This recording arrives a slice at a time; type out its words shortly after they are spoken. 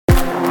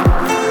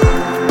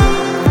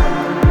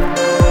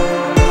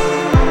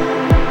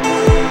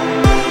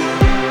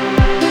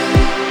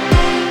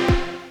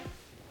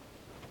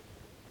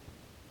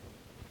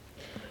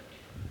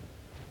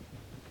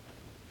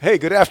Hey,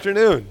 good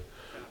afternoon.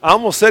 I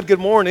almost said good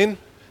morning.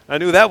 I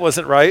knew that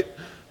wasn't right.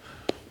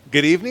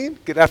 Good evening,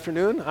 good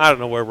afternoon. I don't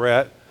know where we're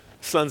at.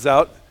 Sun's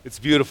out. It's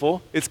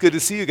beautiful. It's good to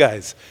see you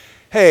guys.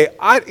 Hey,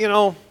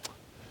 I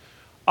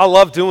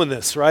love doing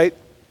this, right?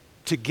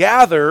 To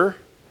gather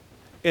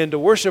and to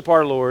worship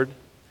our Lord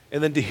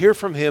and then to hear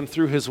from him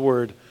through his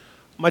word.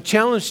 My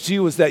challenge to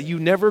you is that you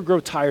never grow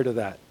tired of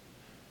that.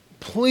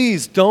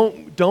 Please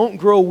don't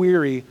grow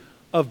weary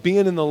of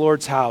being in the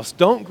Lord's house.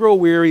 Don't grow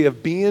weary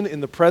of being in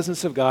the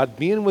presence of God,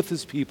 being with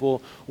his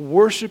people,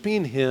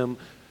 worshiping him,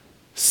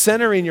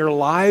 centering your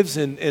lives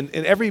and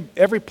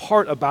every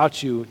part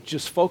about you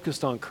just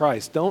focused on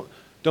Christ. Don't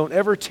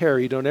ever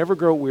tarry, don't ever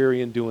grow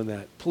weary in doing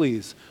that,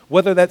 please.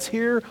 Whether that's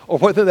here or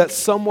whether that's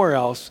somewhere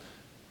else,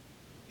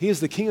 he is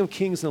the King of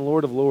Kings and the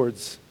Lord of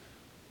Lords.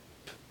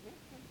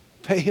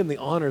 Pay him the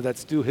honor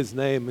that's due his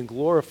name and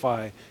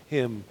glorify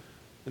him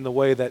in the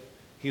way that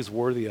he's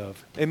worthy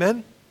of.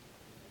 Amen?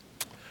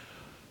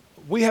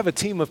 We have a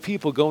team of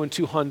people going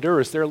to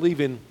Honduras. They're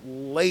leaving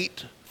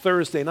late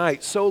Thursday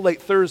night. So late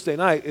Thursday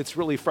night, it's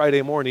really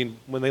Friday morning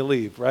when they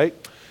leave, right?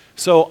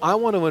 So I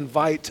want to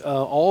invite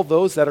all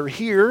those that are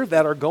here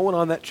that are going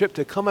on that trip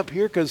to come up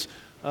here because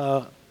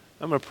I'm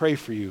going to pray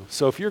for you.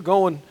 So if you're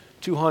going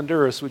to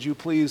Honduras, would you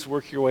please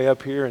work your way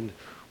up here, and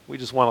we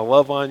just want to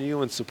love on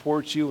you and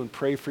support you and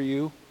pray for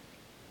you.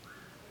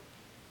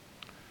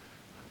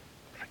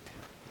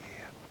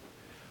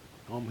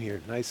 Yeah. I'm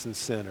here, nice and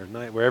center,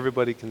 where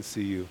everybody can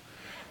see you.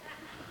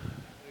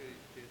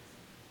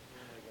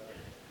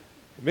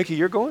 Mickey,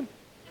 you're going?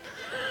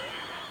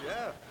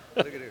 Yeah,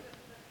 look at her.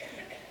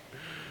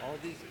 All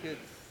these kids,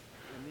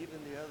 and even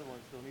the other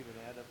ones, don't even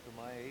add up to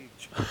my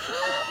age.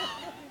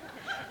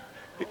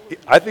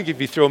 I think if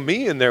you throw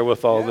me in there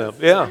with all of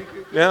them.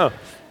 Yeah.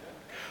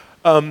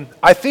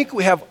 I think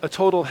we have a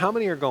total, how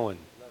many are going?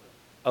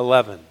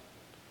 11.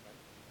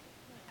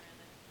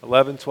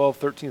 11, 12,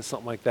 13,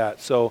 something like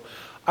that. So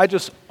I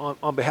just,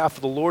 on behalf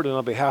of the Lord and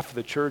on behalf of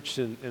the church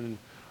and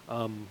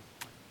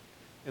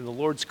the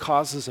Lord's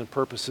causes and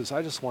purposes,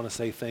 I just want to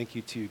say thank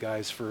you to you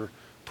guys for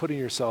putting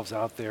yourselves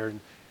out there and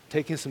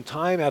taking some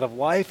time out of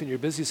life and your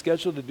busy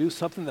schedule to do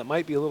something that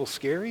might be a little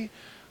scary,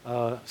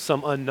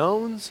 some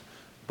unknowns,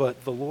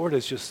 but the Lord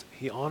is just,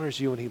 he honors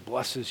you and he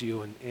blesses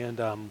you, and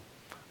I'm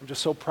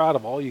just so proud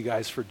of all you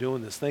guys for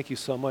doing this. Thank you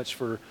so much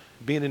for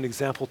being an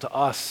example to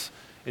us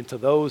and to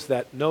those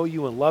that know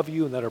you and love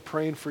you and that are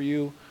praying for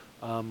you.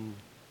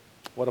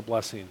 What a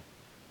blessing.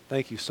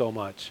 Thank you so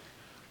much.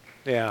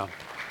 Yeah.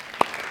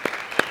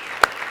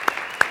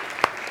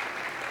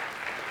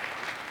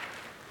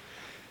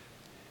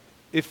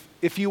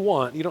 If you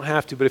want, you don't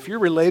have to, but if you're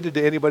related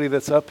to anybody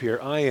that's up here,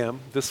 I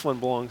am. This one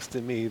belongs to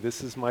me.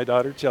 This is my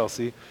daughter,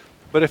 Chelsea.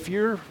 But if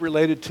you're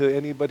related to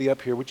anybody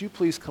up here, would you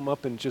please come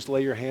up and just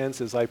lay your hands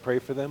as I pray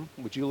for them?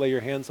 Would you lay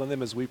your hands on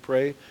them as we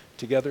pray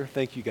together?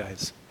 Thank you,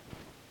 guys.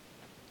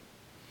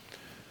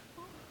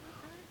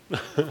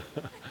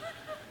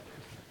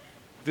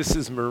 This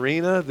is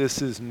Marina,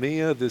 this is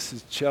Mia, this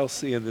is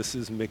Chelsea, and this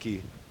is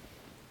Mickey.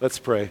 Let's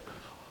pray.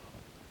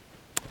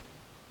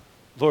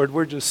 Lord,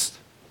 we're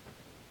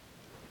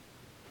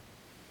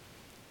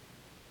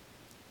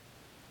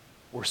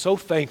so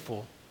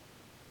thankful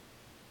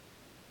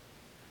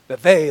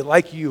that they,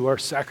 like you, are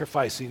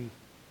sacrificing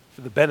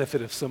for the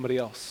benefit of somebody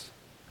else.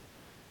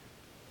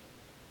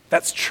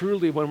 That's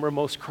truly when we're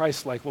most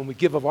Christ-like, when we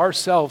give of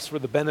ourselves for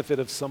the benefit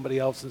of somebody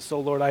else. And so,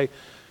 Lord, I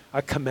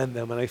commend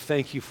them and I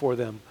thank you for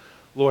them.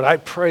 Lord, I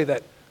pray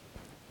that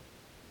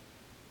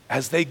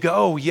as they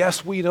go,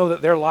 yes, we know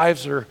that their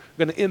lives are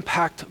going to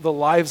impact the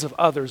lives of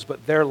others,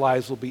 but their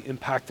lives will be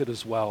impacted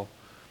as well.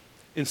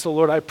 And so,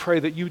 Lord, I pray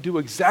that you do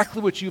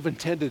exactly what you've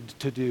intended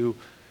to do.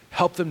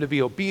 Help them to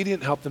be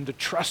obedient. Help them to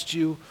trust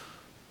you.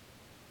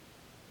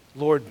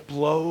 Lord,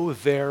 blow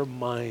their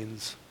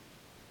minds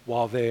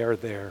while they are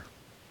there.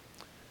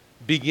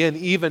 Begin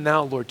even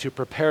now, Lord, to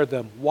prepare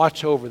them,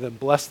 watch over them,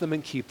 bless them,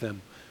 and keep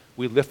them.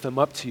 We lift them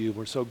up to you.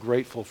 We're so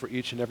grateful for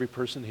each and every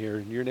person here.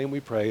 In your name we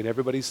pray, and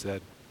everybody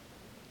said,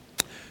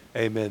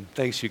 amen.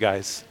 Thanks, you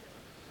guys.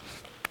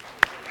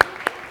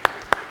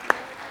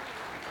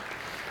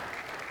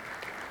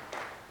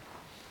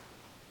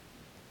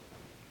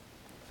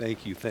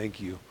 Thank you,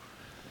 thank you.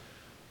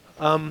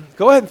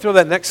 Go ahead and throw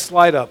that next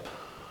slide up.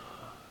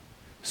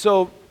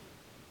 So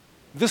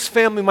this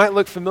family might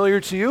look familiar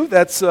to you.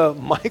 That's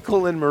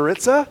Michael and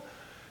Maritza.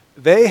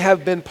 They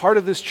have been part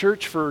of this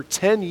church for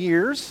 10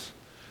 years.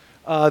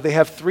 They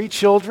have 3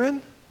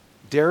 children.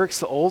 Derek's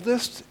the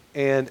oldest,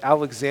 and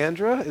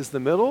Alexandra is the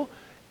middle,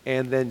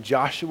 and then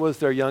Joshua is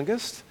their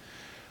youngest.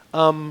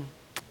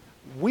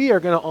 We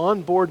are going to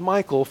onboard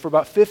Michael for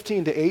about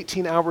 15 to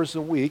 18 hours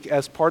a week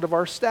as part of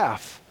our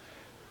staff.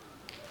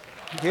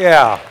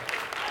 Yeah.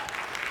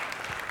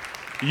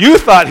 You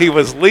thought he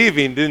was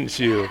leaving, didn't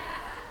you?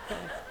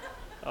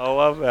 I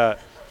love that.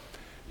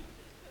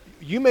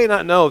 You may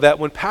not know that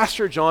when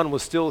Pastor John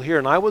was still here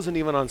and I wasn't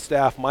even on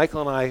staff,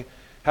 Michael and I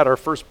had our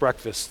first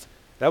breakfast.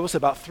 That was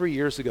about 3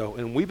 years ago,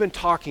 and we've been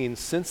talking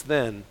since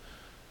then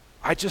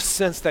I just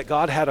sensed that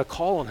God had a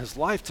call on his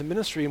life to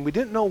ministry, and we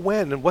didn't know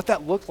when and what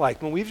that looked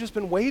like. And we've just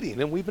been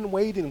waiting, and we've been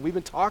waiting, and we've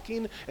been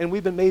talking, and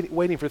we've been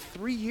waiting for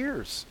 3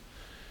 years.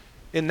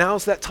 And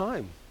now's that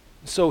time.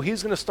 So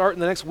he's going to start in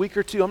the next week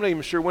or two. I'm not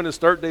even sure when his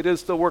start date is,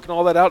 still working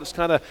all that out. It's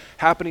kind of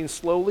happening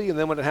slowly, and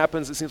then when it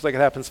happens, it seems like it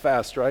happens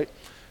fast, right?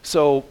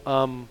 So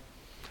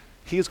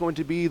he is going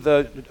to be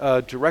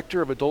the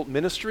director of adult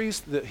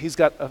ministries. He's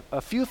got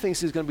a few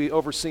things he's going to be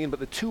overseeing, but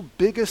the two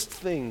biggest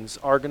things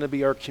are going to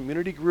be our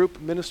community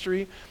group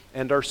ministry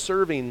and our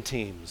serving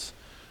teams.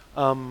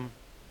 And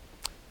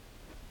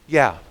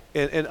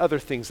other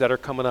things that are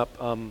coming up.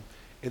 And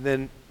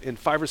then in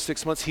 5 or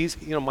 6 months,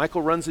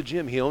 Michael runs a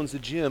gym. He owns a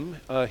gym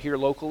here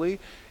locally,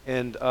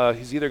 and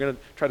he's either going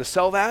to try to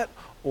sell that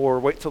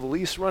or wait till the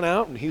lease run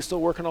out, and he's still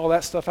working all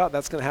that stuff out.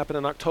 That's going to happen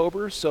in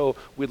October, so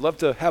we'd love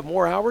to have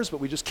more hours, but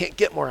we just can't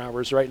get more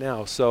hours right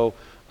now. So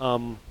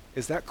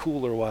is that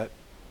cool or what?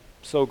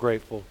 So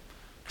grateful.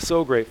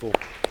 So grateful.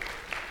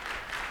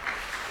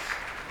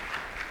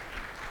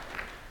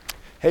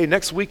 Hey,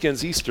 next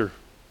weekend's Easter.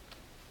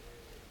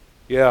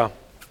 Yeah.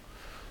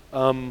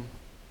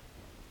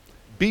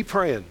 Be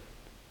praying.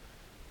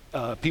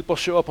 People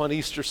show up on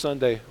Easter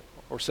Sunday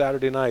or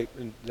Saturday night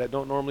and that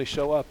don't normally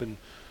show up, and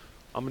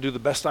I'm going to do the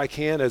best I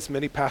can, as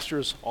many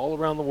pastors all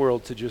around the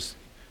world, to just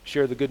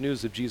share the good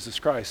news of Jesus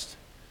Christ,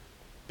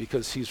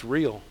 because he's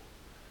real,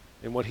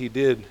 and what he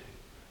did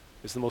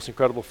is the most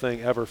incredible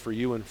thing ever for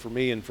you and for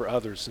me and for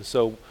others. And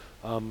so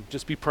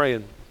just be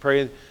praying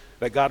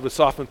that God would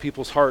soften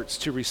people's hearts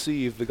to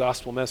receive the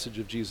gospel message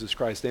of Jesus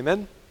Christ.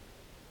 Amen?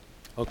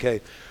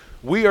 Okay.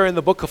 We are in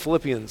the book of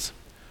Philippians.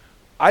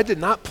 I did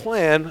not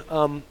plan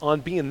on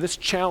being this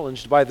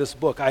challenged by this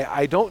book.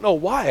 I don't know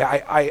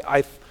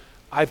why.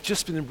 I've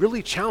just been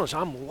really challenged.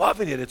 I'm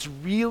loving it. It's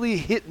really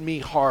hitting me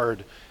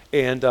hard,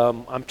 and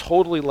I'm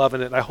totally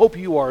loving it. I hope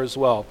you are as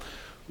well.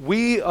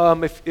 We,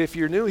 if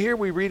you're new here,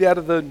 we read out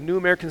of the New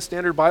American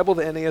Standard Bible,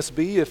 the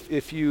NASB.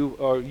 If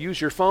you use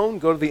your phone,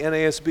 go to the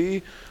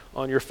NASB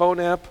on your phone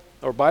app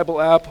or Bible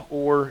app,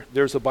 or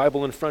there's a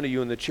Bible in front of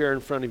you in the chair in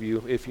front of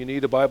you. If you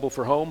need a Bible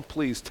for home,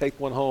 please take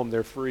one home.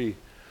 They're free.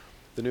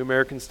 The New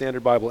American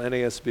Standard Bible,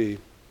 NASB.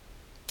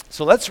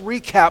 So let's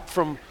recap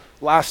from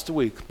last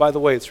week. By the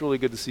way, it's really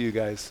good to see you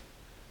guys.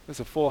 It's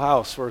a full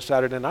house for a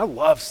Saturday, and I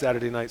love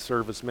Saturday night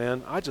service,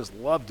 man. I just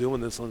love doing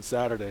this on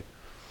Saturday.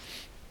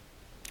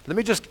 Let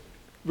me just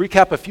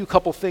recap a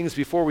couple things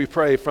before we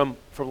pray from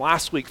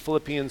last week,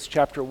 Philippians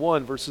chapter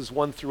 1, verses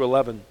 1 through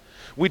 11.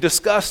 We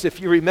discussed, if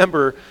you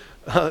remember,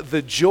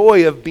 the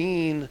joy of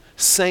being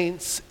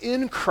saints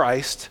in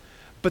Christ,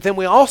 but then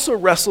we also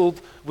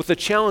wrestled with the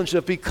challenge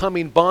of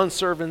becoming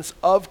bondservants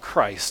of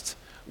Christ,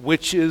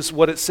 which is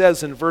what it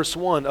says in verse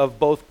 1 of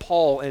both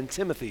Paul and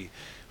Timothy.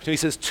 So he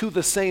says, to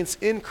the saints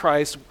in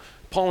Christ,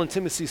 Paul and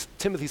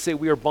Timothy say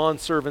we are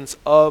bondservants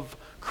of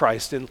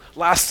Christ. And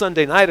last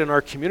Sunday night in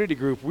our community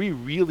group, we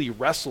really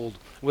wrestled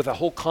with the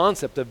whole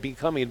concept of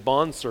becoming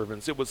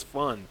bondservants. It was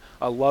fun.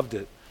 I loved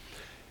it.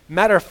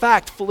 Matter of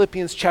fact,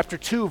 Philippians chapter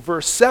 2,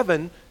 verse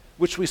 7,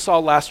 which we saw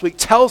last week,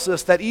 tells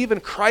us that even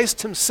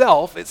Christ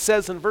himself, it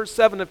says in verse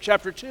 7 of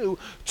chapter 2,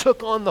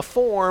 took on the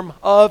form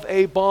of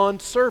a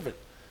bondservant.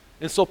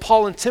 And so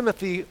Paul and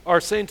Timothy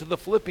are saying to the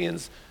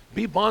Philippians,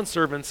 be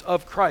bondservants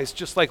of Christ,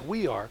 just like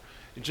we are,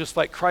 and just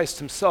like Christ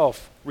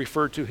himself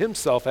referred to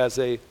himself as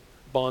a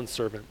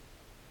bondservant.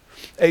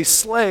 A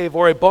slave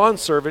or a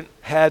bondservant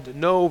had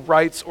no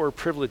rights or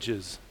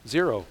privileges,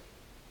 zero.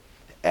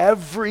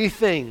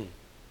 Everything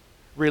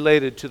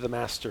related to the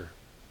master.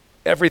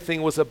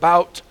 Everything was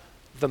about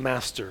the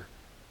master.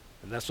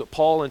 And that's what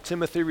Paul and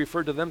Timothy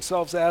referred to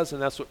themselves as,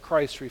 and that's what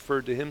Christ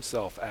referred to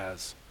himself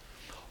as.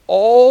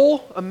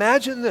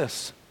 Imagine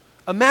this.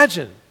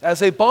 Imagine,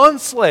 as a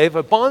bond slave,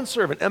 a bond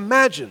servant,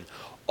 imagine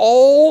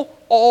all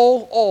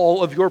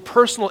of your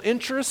personal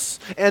interests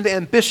and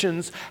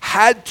ambitions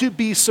had to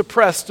be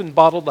suppressed and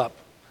bottled up.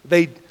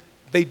 They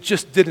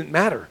just didn't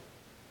matter.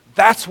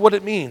 That's what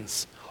it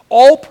means.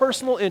 All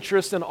personal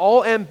interests and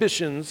all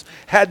ambitions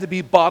had to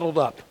be bottled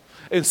up.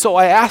 And so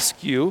I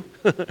ask you,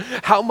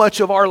 how much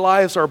of our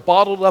lives are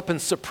bottled up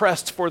and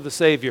suppressed for the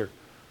Savior?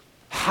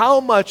 How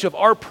much of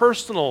our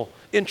personal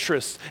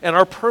interests and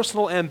our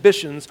personal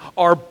ambitions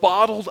are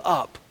bottled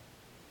up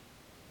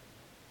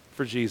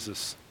for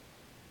Jesus?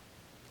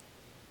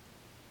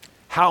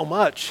 How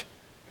much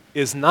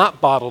is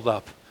not bottled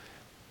up,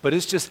 but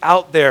it's just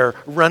out there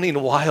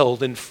running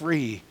wild and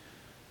free?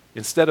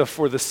 Instead of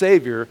for the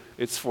Savior,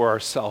 it's for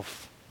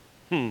ourselves.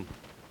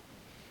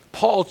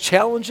 Paul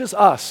challenges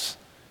us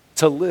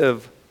to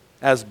live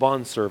as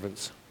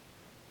bondservants.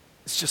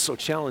 It's just so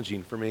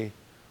challenging for me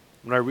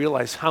when I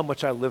realize how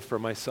much I live for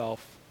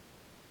myself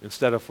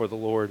instead of for the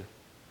Lord.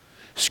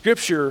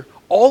 Scripture,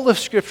 all of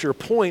Scripture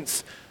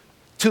points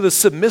to the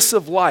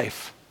submissive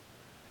life,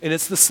 and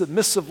it's the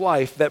submissive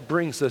life that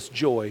brings us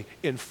joy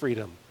in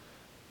freedom.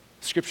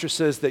 Scripture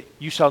says that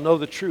you shall know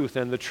the truth,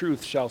 and the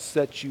truth shall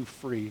set you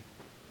free.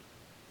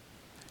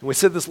 And we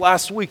said this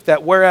last week,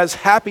 that whereas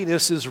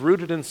happiness is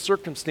rooted in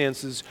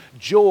circumstances,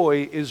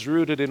 joy is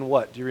rooted in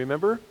what? Do you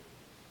remember?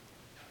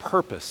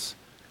 purpose.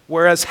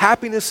 Whereas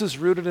happiness is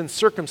rooted in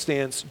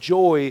circumstance,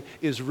 joy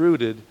is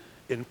rooted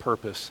in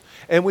purpose.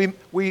 And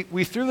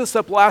we threw this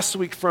up last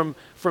week from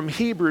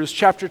Hebrews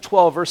chapter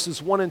 12,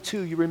 verses 1 and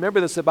 2. You remember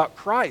this about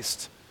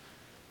Christ.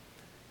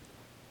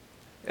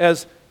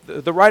 As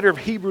the writer of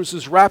Hebrews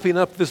is wrapping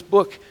up this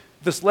book,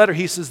 this letter,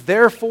 he says,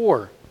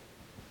 therefore,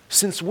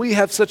 since we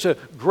have such a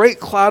great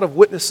cloud of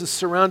witnesses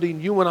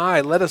surrounding you and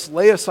I, let us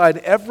lay aside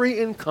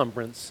every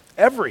encumbrance,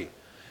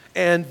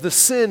 and the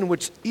sin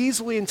which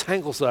easily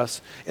entangles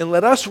us, and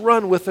let us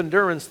run with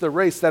endurance the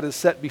race that is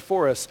set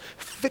before us,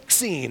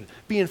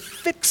 being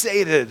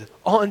fixated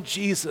on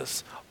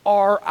Jesus.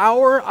 Are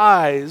our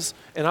eyes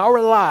and our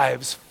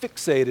lives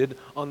fixated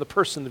on the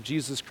person of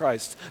Jesus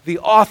Christ, the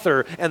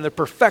author and the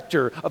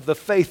perfecter of the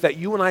faith that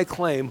you and I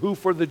claim, who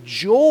for the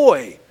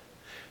joy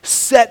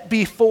set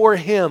before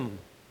him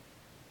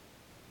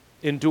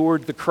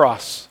endured the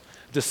cross,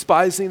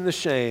 despising the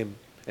shame,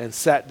 and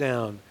sat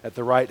down at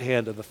the right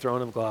hand of the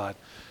throne of God.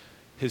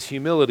 His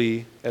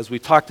humility, as we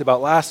talked about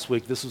last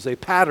week, this was a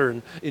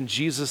pattern in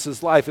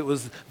Jesus' life. It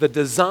was the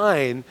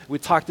design, we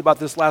talked about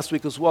this last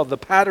week as well, the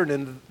pattern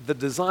and the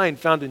design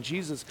found in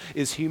Jesus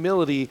is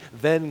humility,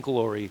 then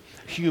glory.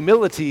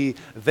 Humility,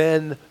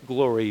 then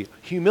glory.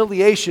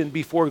 Humiliation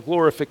before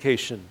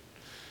glorification.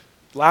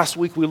 Last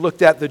week we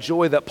looked at the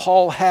joy that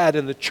Paul had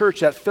in the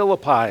church at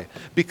Philippi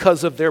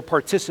because of their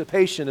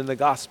participation in the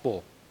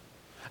gospel.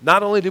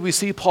 Not only did we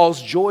see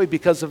Paul's joy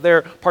because of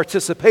their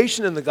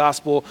participation in the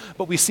gospel,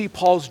 but we see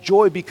Paul's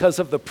joy because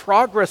of the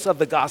progress of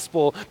the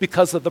gospel,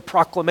 because of the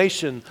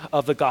proclamation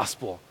of the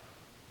gospel.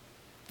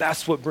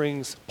 That's what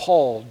brings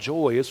Paul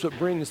joy. It's what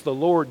brings the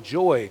Lord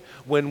joy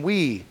when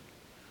we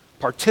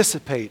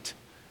participate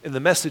in the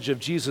message of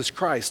Jesus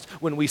Christ,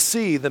 when we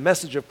see the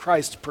message of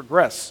Christ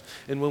progress,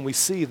 and when we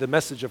see the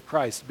message of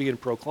Christ being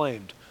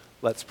proclaimed.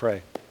 Let's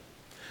pray.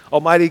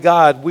 Almighty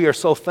God, we are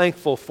so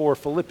thankful for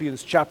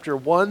Philippians chapter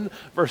 1,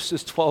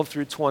 verses 12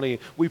 through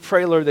 20. We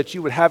pray, Lord, that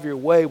you would have your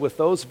way with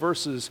those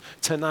verses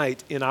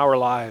tonight in our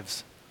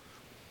lives.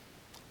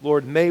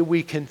 Lord, may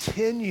we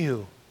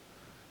continue.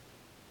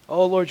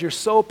 Oh, Lord, you're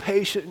so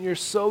patient and you're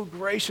so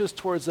gracious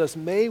towards us.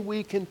 May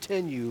we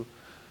continue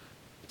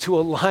to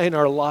align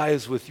our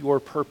lives with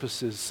your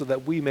purposes so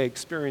that we may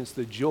experience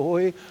the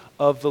joy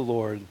of the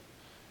Lord.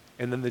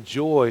 And then the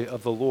joy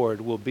of the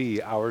Lord will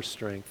be our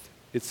strength.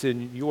 It's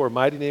in your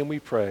mighty name we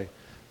pray.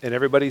 And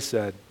everybody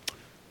said,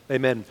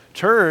 amen.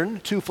 Turn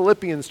to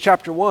Philippians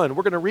chapter 1.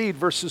 We're going to read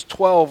verses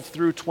 12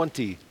 through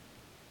 20.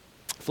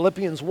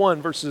 Philippians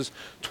 1, verses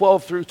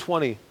 12 through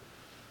 20.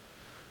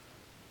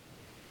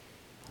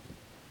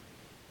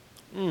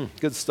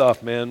 Good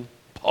stuff, man.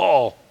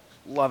 Paul,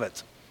 love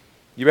it.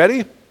 You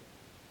ready?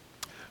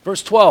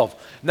 Verse 12.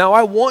 Now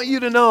I want you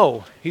to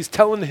know, he's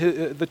telling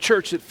the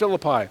church at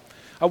Philippi,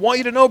 I want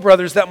you to know,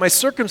 brothers, that my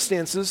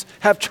circumstances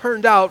have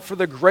turned out for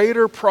the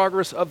greater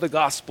progress of the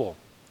gospel,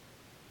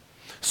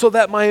 so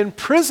that my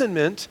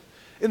imprisonment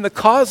in the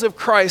cause of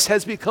Christ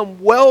has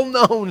become well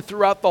known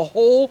throughout the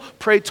whole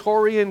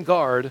Praetorian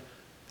Guard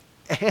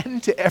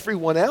and to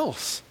everyone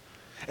else,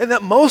 and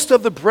that most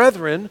of the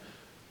brethren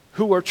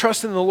who are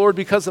trusting the Lord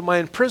because of my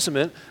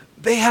imprisonment,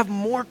 they have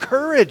more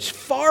courage,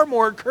 far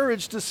more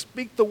courage to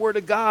speak the word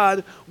of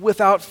God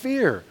without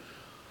fear.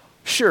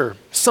 Sure,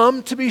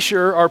 some, to be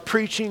sure, are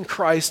preaching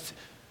Christ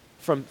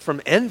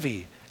from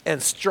envy and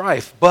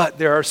strife, but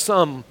there are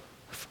some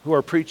who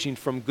are preaching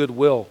from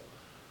goodwill.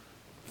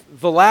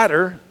 The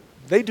latter,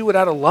 they do it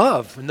out of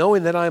love,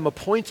 knowing that I am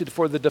appointed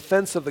for the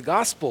defense of the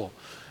gospel.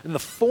 And the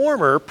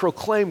former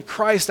proclaim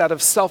Christ out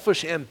of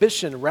selfish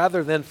ambition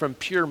rather than from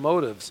pure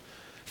motives,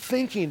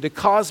 thinking to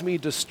cause me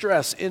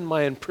distress in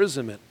my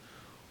imprisonment.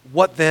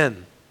 What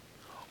then?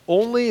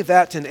 Only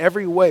that in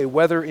every way,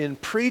 whether in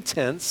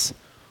pretense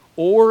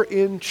or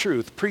in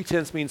truth.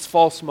 Pretense means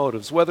false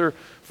motives. Whether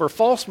for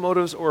false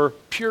motives or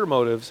pure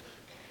motives,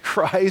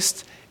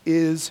 Christ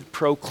is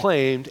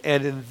proclaimed,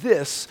 and in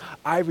this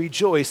I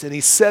rejoice. And he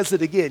says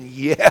it again,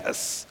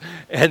 yes,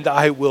 and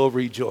I will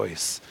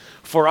rejoice.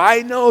 For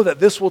I know that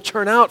this will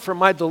turn out for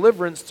my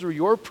deliverance through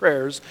your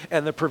prayers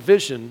and the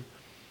provision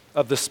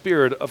of the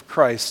Spirit of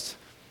Christ,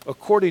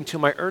 according to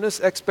my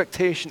earnest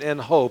expectation and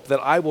hope that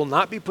I will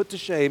not be put to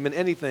shame in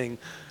anything,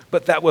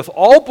 but that with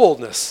all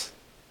boldness,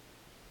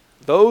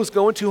 those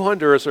going to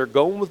Honduras are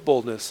going with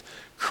boldness.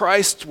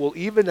 Christ will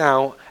even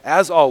now,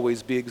 as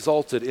always, be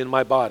exalted in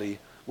my body,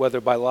 whether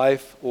by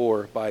life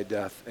or by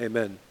death.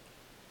 Amen.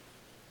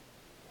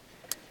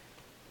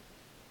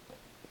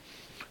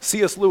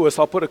 C.S. Lewis,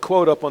 I'll put a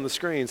quote up on the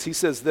screens. He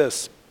says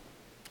this.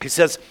 He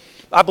says,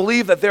 I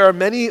believe that there are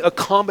many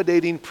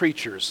accommodating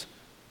preachers.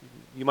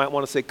 You might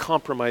want to say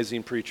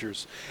compromising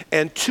preachers.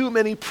 And too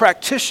many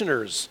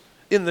practitioners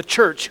in the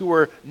church who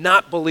are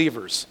not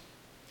believers.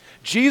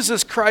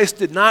 Jesus Christ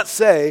did not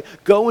say,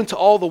 go into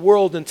all the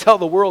world and tell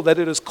the world that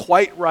it is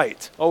quite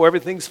right. Oh,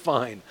 everything's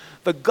fine.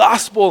 The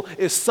gospel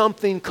is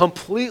something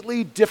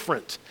completely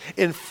different.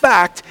 In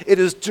fact, it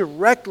is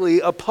directly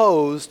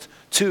opposed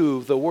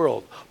to the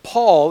world.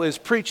 Paul is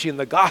preaching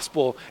the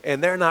gospel,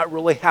 and they're not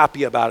really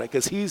happy about it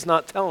because he's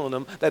not telling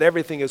them that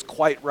everything is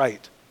quite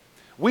right.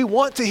 We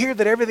want to hear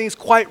that everything's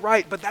quite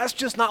right, but that's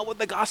just not what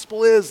the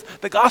gospel is.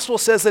 The gospel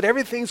says that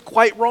everything's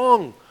quite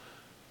wrong.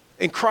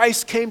 And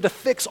Christ came to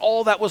fix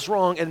all that was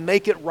wrong and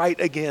make it right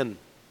again.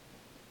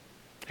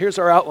 Here's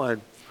our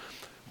outline.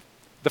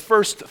 The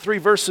first 3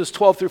 verses,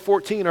 12 through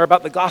 14, are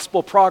about the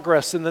gospel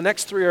progress, and the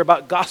next 3 are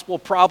about gospel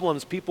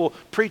problems, people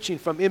preaching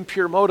from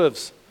impure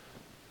motives.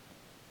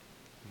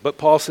 But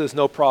Paul says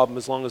no problem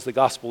as long as the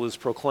gospel is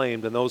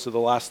proclaimed, and those are the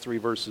last 3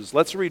 verses.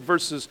 Let's read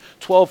verses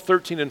 12,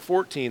 13, and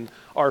 14,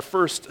 our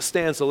first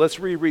stanza. Let's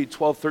reread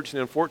 12,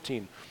 13, and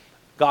 14,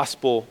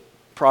 gospel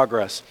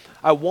progress.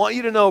 I want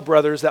you to know,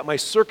 brothers, that my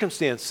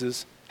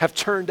circumstances have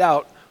turned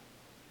out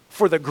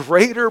for the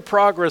greater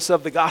progress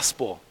of the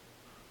gospel,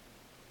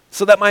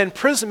 so that my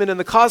imprisonment in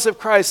the cause of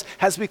Christ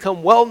has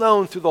become well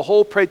known through the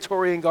whole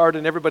Praetorian Guard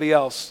and everybody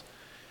else.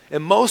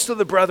 And most of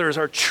the brothers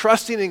are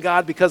trusting in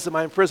God because of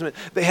my imprisonment.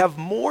 They have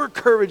more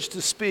courage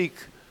to speak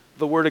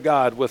the word of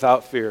God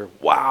without fear.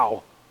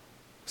 Wow.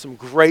 Some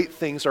great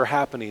things are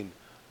happening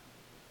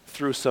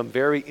through some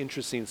very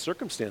interesting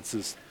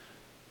circumstances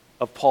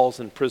of Paul's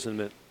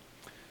imprisonment.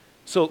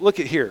 So look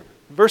at here,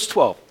 verse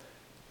 12.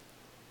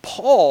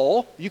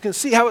 Paul, you can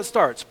see how it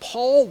starts.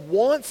 Paul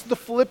wants the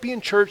Philippian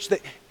church,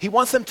 that he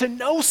wants them to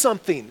know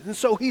something. And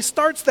so he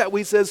starts that way.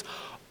 He says,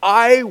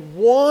 I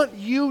want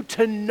you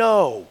to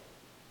know.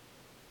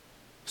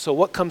 So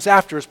what comes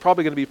after is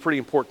probably going to be pretty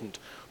important.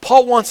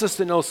 Paul wants us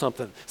to know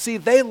something. See,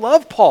 they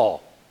love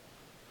Paul,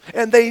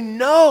 and they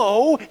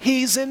know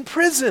he's in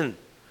prison,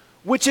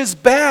 which is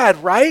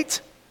bad,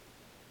 right?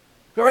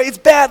 All right, it's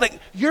bad. Like,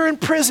 you're in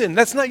prison.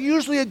 That's not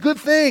usually a good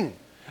thing.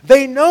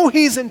 They know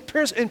he's in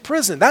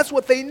prison. That's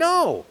what they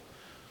know.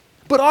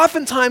 But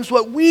oftentimes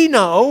what we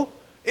know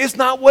is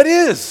not what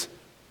is.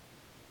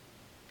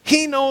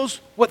 He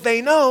knows what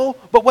they know,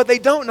 but what they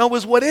don't know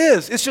is what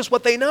is. It's just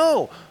what they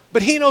know.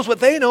 But he knows what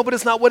they know, but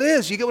it's not what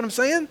is. You get what I'm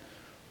saying?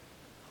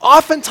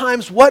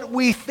 Oftentimes what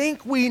we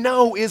think we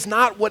know is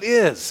not what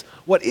is.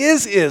 What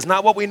is,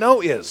 not what we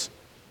know is.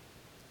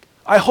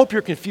 I hope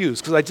you're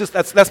confused, because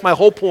that's my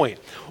whole point.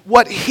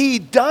 What he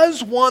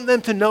does want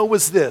them to know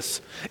is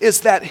this,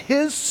 is that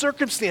his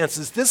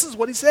circumstances, this is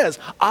what he says,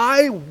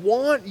 I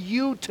want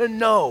you to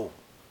know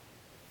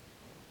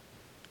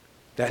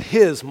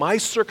that my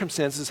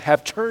circumstances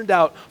have turned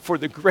out for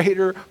the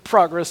greater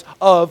progress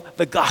of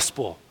the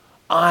gospel.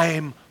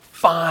 I'm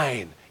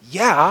fine.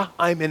 Yeah,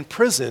 I'm in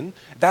prison.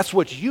 That's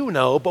what you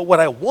know, but what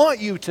I want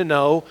you to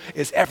know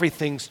is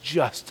everything's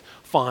just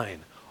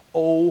fine.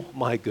 Oh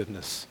my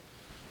goodness.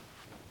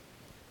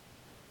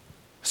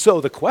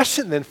 So the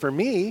question then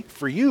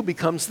for you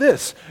becomes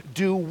this.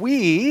 Do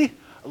we,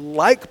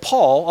 like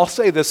Paul, I'll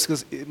say this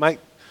because it might,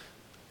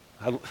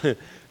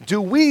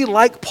 do we,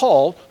 like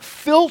Paul,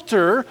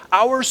 filter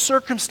our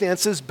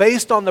circumstances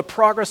based on the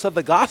progress of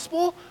the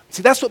gospel?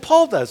 See, that's what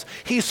Paul does.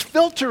 He's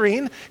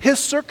filtering his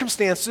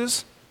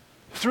circumstances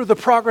through the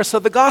progress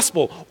of the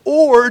gospel.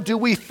 Or do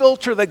we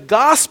filter the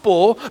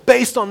gospel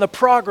based on the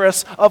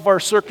progress of our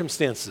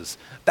circumstances?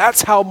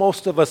 That's how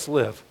most of us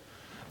live.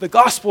 The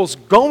gospel's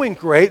going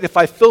great if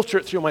I filter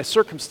it through my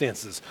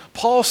circumstances.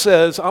 Paul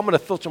says, I'm going to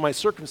filter my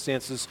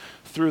circumstances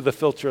through the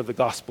filter of the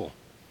gospel.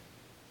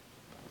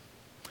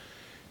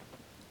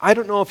 I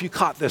don't know if you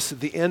caught this at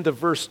the end of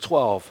verse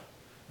 12.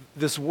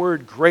 This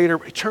word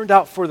greater, it turned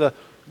out for the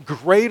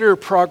greater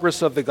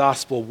progress of the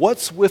gospel.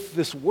 What's with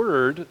this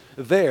word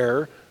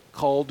there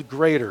called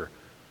greater?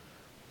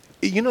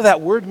 You know,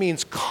 that word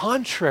means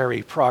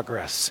contrary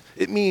progress.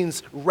 It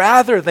means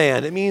rather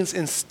than. It means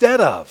instead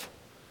of.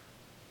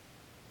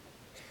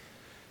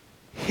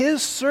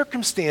 His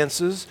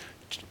circumstances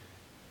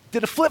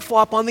did a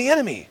flip-flop on the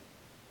enemy.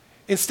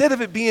 Instead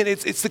of it being,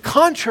 it's the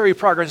contrary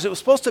progress. It was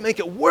supposed to make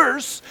it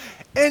worse,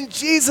 and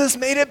Jesus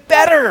made it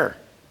better.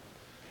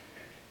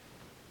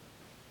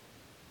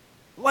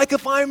 Like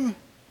if I'm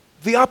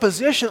the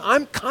opposition,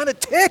 I'm kind of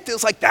ticked.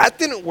 It's like, that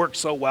didn't work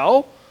so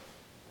well.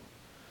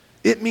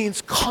 It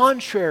means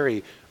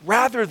contrary,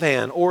 rather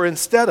than, or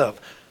instead of.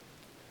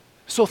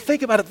 So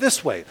think about it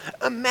this way.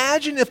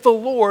 Imagine if the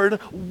Lord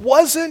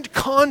wasn't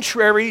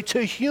contrary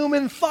to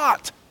human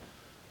thought.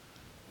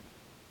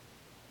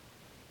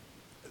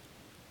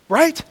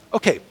 Right?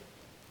 Okay.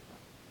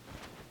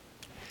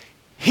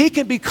 He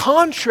can be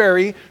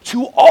contrary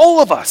to all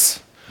of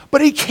us,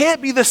 but he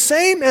can't be the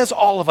same as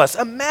all of us.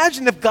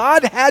 Imagine if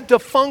God had to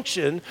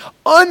function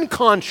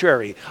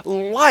uncontrary,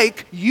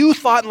 like you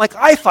thought and like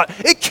I thought.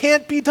 It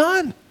can't be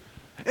done.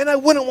 And I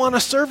wouldn't want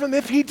to serve him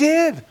if he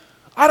did.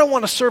 I don't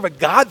want to serve a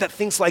God that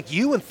thinks like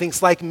you and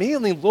thinks like me,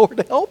 and the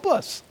Lord help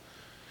us.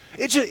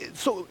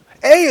 So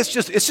A, it's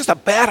just a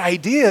bad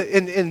idea,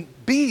 and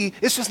B,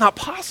 it's just not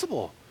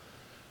possible.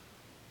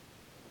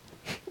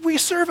 We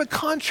serve a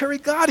contrary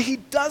God. He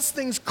does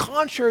things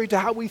contrary to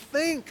how we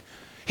think.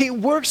 He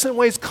works in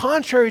ways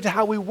contrary to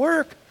how we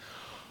work.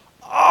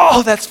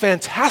 Oh, that's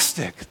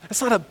fantastic.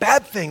 That's not a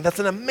bad thing. That's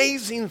an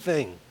amazing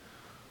thing.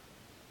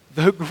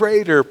 The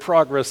greater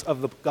progress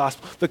of the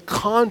gospel, the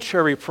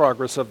contrary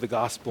progress of the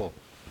gospel.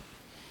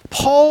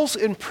 Paul's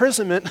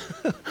imprisonment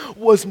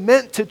was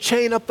meant to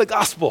chain up the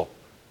gospel.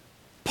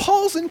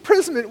 Paul's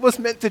imprisonment was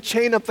meant to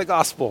chain up the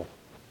gospel.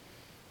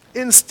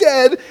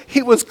 Instead,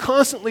 he was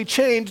constantly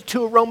chained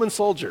to a Roman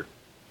soldier.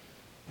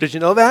 Did you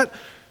know that?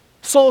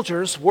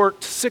 Soldiers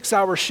worked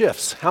 6-hour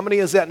shifts. How many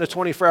is that in a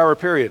 24-hour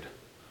period?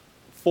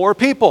 4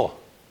 people.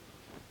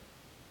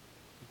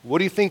 What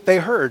do you think they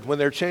heard when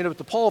they're chained up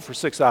to Paul for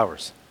 6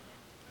 hours?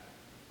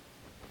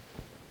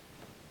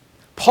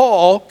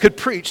 Paul could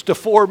preach to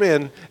 4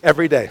 men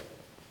every day.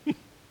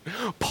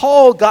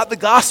 Paul got the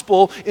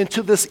gospel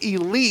into this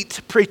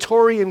elite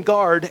Praetorian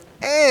guard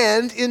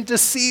and into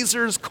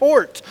Caesar's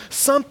court,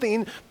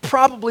 something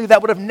probably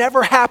that would have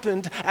never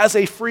happened as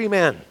a free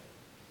man.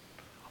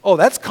 Oh,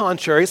 that's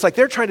contrary. It's like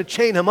they're trying to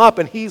chain him up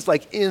and he's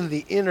like in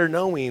the inner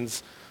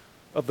knowings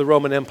of the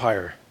Roman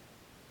Empire.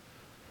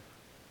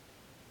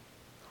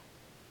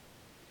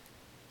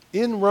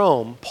 In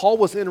Rome, Paul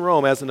was in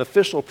Rome as an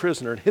official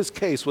prisoner, and his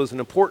case was an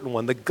important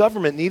one. The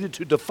government needed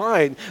to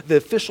define the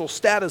official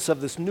status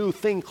of this new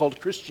thing called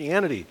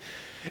Christianity.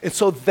 And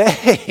so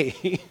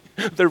they,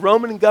 the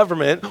Roman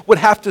government, would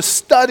have to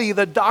study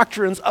the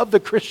doctrines of the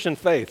Christian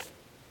faith.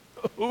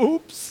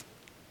 Oops.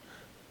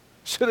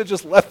 Should have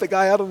just left the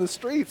guy out on the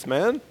streets,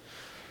 man.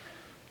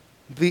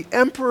 The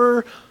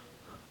emperor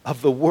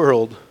of the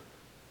world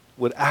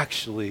would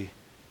actually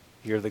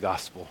hear the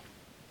gospel.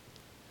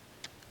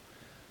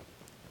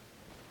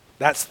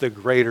 That's the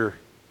greater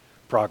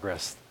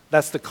progress.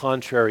 That's the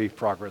contrary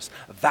progress.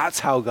 That's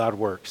how God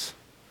works.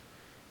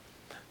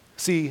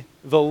 See,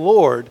 the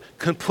Lord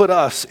can put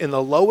us in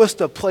the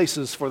lowest of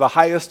places for the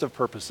highest of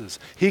purposes.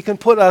 He can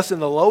put us in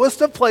the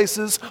lowest of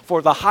places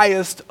for the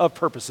highest of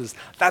purposes.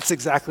 That's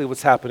exactly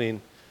what's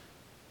happening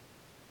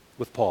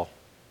with Paul.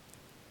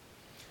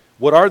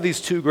 What are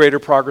these 2 greater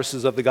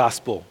progresses of the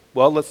gospel?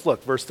 Well, let's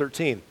look. Verse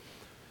 13.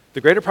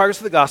 The greater progress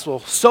of the gospel,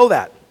 so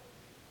that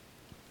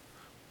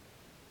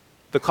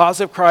the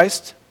cause of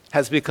Christ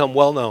has become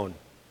well known.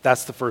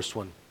 That's the first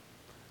one.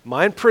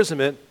 My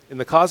imprisonment in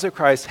the cause of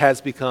Christ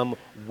has become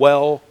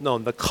well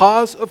known. The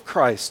cause of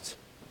Christ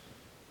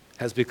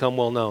has become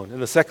well known. And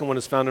the second one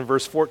is found in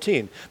verse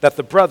 14, that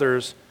the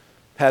brothers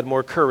had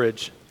more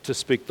courage to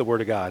speak the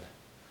word of God.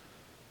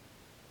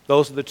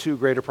 Those are the 2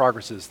 greater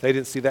progresses. They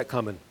didn't see that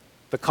coming.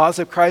 The cause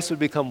of Christ would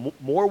become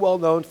more well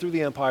known through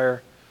the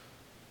empire,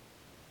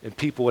 and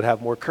people would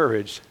have more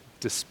courage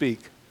to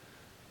speak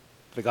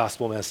the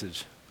gospel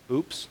message.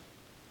 Oops.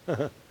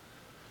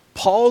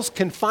 Paul's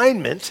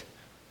confinement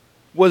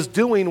was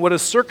doing what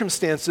his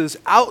circumstances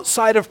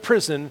outside of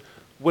prison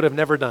would have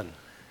never done.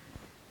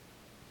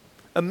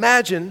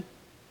 Imagine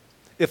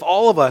if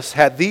all of us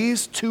had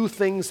these 2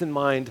 things in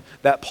mind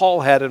that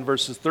Paul had in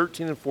verses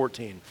 13 and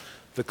 14.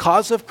 The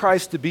cause of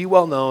Christ to be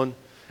well known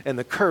and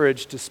the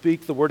courage to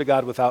speak the word of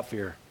God without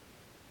fear.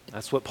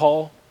 That's what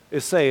Paul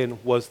is saying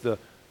was the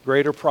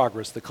greater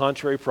progress, the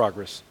contrary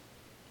progress.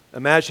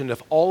 Imagine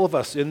if all of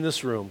us in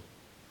this room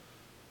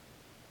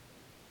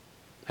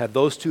had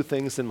those 2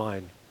 things in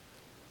mind.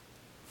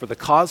 For the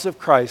cause of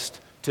Christ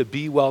to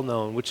be well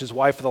known, which is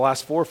why for the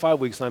last 4 or 5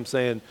 weeks I'm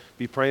saying,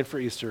 be praying for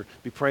Easter,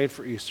 be praying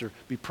for Easter,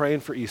 be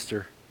praying for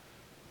Easter.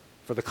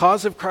 For the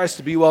cause of Christ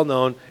to be well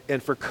known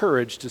and for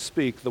courage to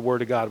speak the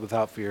word of God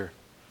without fear.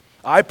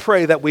 I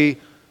pray that we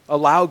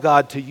allow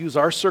God to use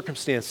our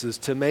circumstances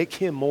to make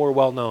him more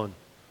well known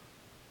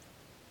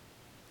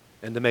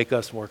and to make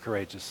us more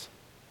courageous.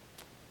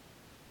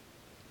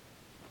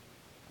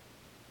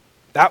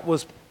 That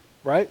was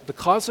right? The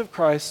cause of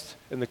Christ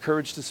and the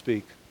courage to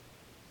speak.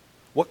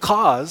 What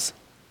cause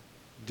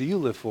do you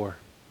live for?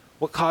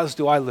 What cause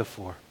do I live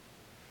for?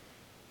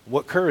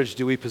 What courage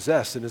do we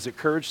possess? And is it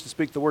courage to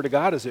speak the word of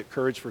God? Is it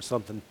courage for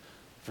something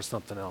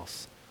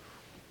else?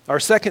 Our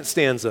second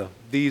stanza,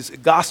 these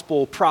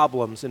gospel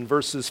problems in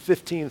verses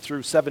 15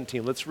 through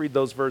 17. Let's read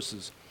those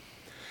verses.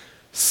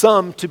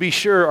 Some, to be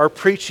sure, are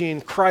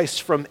preaching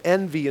Christ from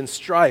envy and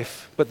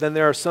strife, but then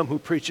there are some who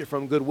preach it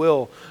from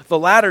goodwill. The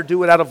latter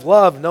do it out of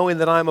love, knowing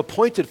that I am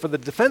appointed for the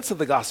defense of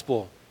the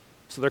gospel.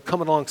 So they're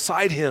coming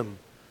alongside him.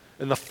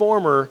 And the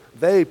former,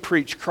 they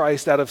preach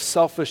Christ out of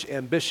selfish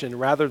ambition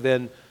rather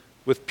than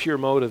with pure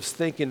motives,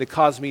 thinking to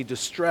cause me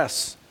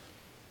distress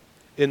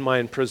in my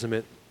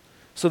imprisonment.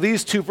 So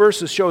these 2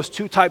 verses show us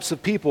 2 types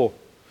of people,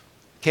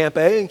 Camp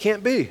A and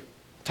Camp B.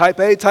 Type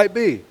A, Type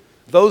B.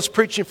 Those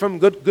preaching from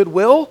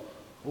goodwill,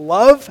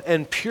 love,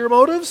 and pure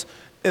motives,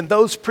 and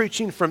those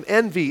preaching from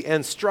envy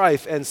and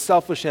strife and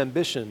selfish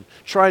ambition,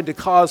 trying to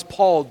cause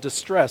Paul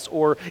distress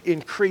or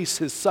increase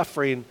his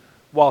suffering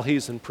while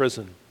he's in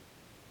prison.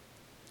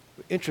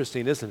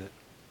 Interesting, isn't it?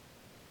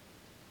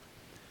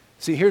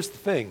 See, here's the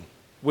thing.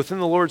 Within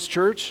the Lord's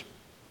church,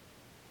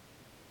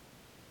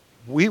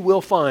 we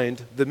will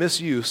find the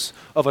misuse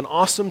of an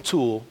awesome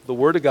tool, the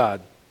Word of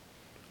God,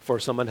 for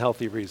some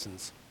unhealthy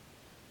reasons.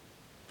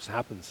 This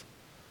happens.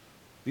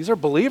 These are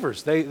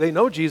believers. They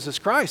know Jesus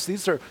Christ.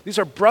 These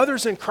are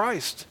brothers in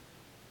Christ.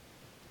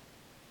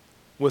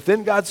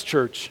 Within God's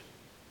church,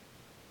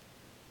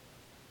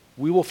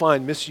 we will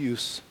find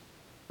misuse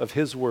of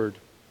His Word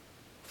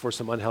for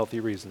some unhealthy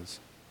reasons.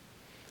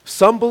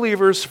 Some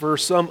believers, for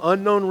some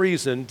unknown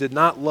reason, did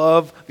not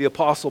love the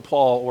Apostle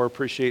Paul or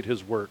appreciate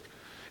his work.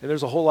 And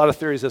there's a whole lot of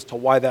theories as to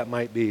why that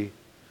might be.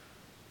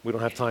 We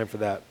don't have time for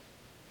that.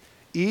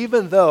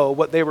 Even though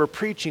what they were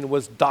preaching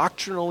was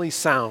doctrinally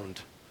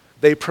sound,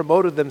 they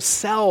promoted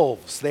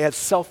themselves. They had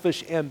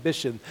selfish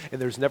ambition,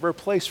 and there's never a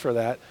place for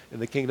that in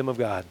the kingdom of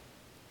God.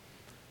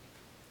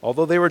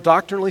 Although they were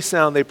doctrinally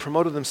sound, they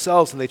promoted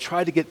themselves, and they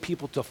tried to get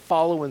people to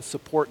follow and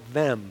support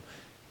them,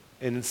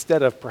 and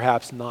instead of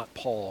perhaps not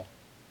Paul.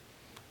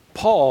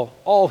 Paul,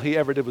 all he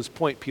ever did was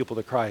point people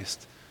to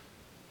Christ.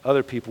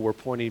 Other people were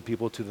pointing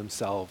people to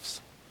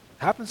themselves.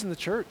 It happens in the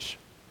church,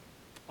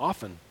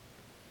 often.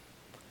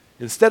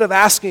 Instead of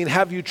asking,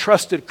 have you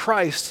trusted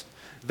Christ,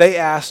 they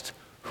asked,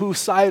 whose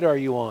side are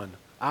you on?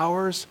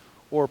 Ours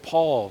or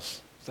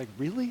Paul's? It's like,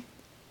 really?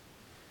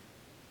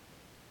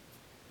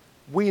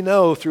 We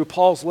know through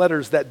Paul's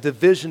letters that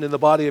division in the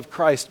body of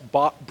Christ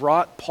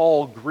brought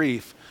Paul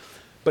grief.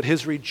 But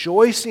his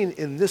rejoicing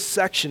in this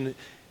section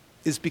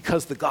is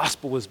because the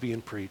gospel was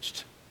being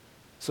preached.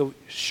 So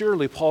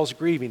surely Paul's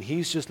grieving.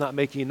 He's just not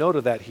making note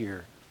of that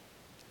here.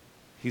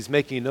 He's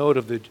making note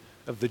of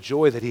the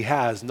joy that he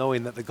has,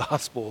 knowing that the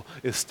gospel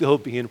is still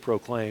being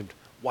proclaimed.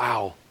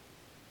 Wow.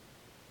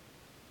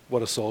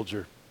 What a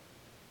soldier.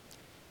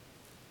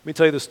 Let me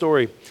tell you the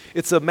story.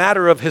 It's a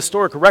matter of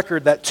historic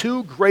record that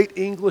two great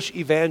English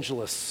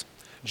evangelists,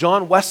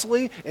 John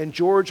Wesley and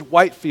George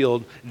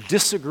Whitefield,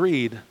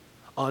 disagreed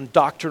on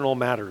doctrinal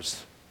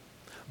matters.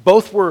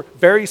 Both were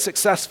very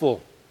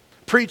successful,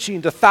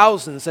 preaching to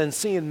thousands and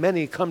seeing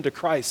many come to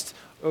Christ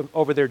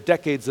over their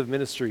decades of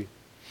ministry.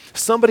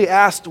 Somebody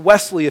asked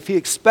Wesley if he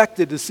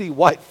expected to see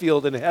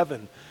Whitefield in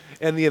heaven,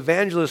 and the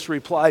evangelist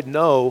replied,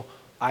 "No,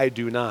 I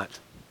do not."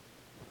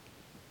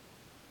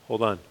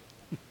 Hold on.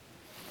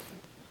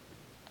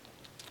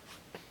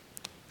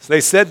 So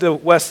they said to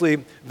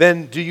Wesley,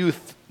 "Then do you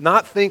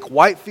not think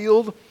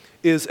Whitefield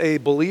is a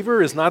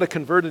believer, is not a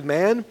converted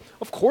man?"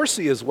 "Of course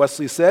he is,"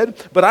 Wesley said,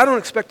 "but I don't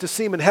expect to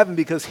see him in heaven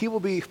because he will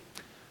be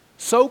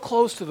so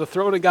close to the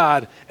throne of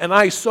God and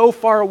I so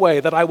far away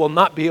that I will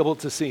not be able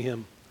to see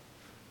him."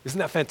 Isn't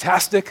that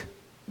fantastic?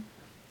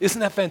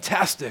 Isn't that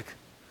fantastic?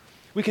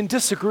 We can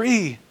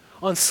disagree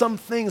on some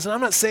things, and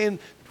I'm not saying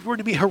we're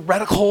to be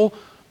heretical,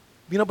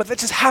 but that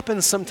just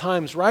happens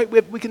sometimes, right?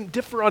 We can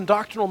differ on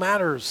doctrinal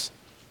matters.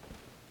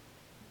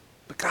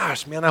 But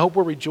gosh, man, I hope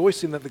we're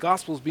rejoicing that the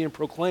gospel is being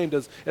proclaimed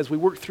as we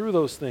work through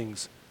those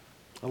things.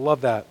 I love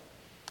that.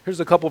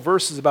 Here's a couple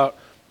verses about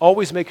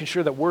always making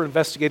sure that we're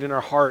investigating our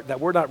heart, that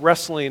we're not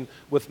wrestling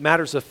with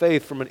matters of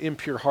faith from an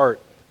impure heart.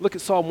 Look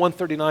at Psalm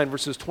 139,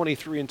 verses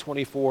 23 and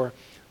 24.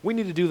 We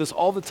need to do this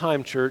all the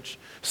time, church.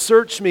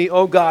 "Search me,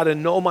 O God,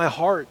 and know my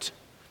heart.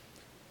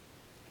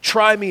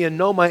 Try me and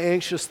know my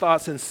anxious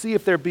thoughts, and see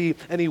if there be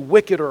any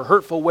wicked or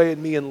hurtful way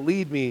in me, and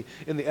lead me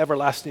in the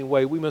everlasting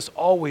way." We must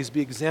always be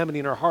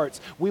examining our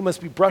hearts. We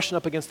must be brushing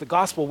up against the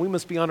gospel. We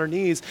must be on our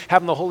knees,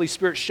 having the Holy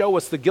Spirit show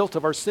us the guilt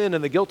of our sin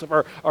and the guilt of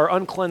our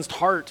uncleansed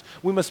heart.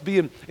 We must be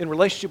in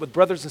relationship with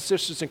brothers and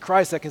sisters in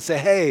Christ that can say,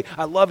 "Hey,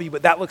 I love you,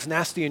 but that looks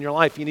nasty in your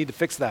life. You need to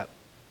fix that."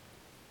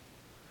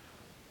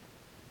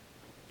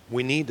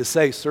 We need to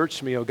say,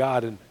 "Search me, O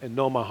God, and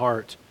know my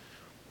heart."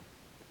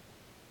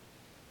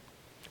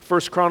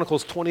 1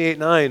 Chronicles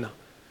 28:9,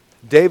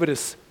 David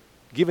is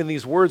giving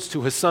these words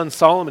to his son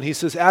Solomon. He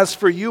says, "As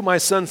for you, my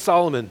son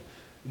Solomon,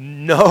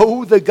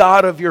 know the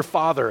God of your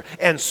father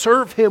and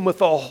serve him with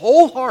a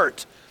whole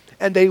heart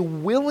and a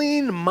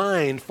willing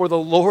mind, for the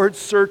Lord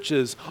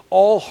searches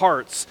all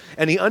hearts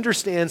and he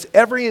understands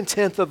every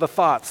intent of the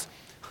thoughts."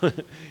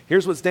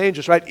 Here's what's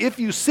dangerous, right? "If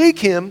you seek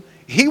him,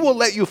 he will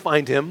let you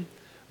find him.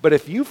 But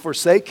if you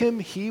forsake him,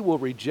 he will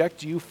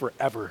reject you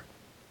forever."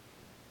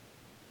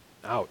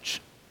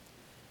 Ouch.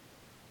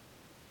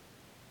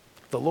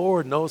 The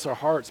Lord knows our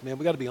hearts, man.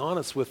 We got to be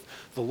honest with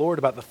the Lord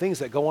about the things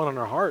that go on in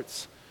our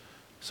hearts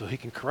so he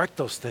can correct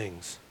those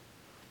things,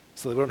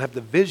 so that we don't have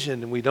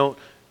division and we don't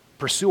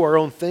pursue our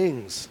own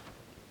things,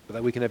 but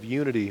that we can have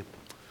unity.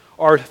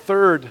 Our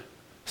third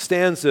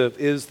stanza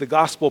is the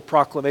gospel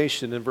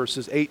proclamation in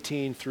verses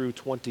 18 through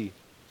 20.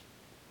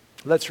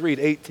 Let's read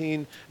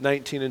 18,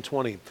 19, and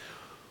 20.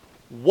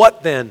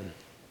 "What then?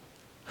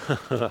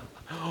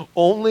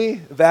 Only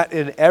that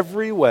in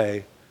every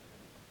way,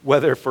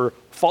 whether for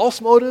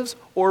false motives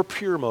or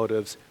pure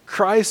motives,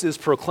 Christ is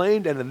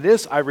proclaimed, and in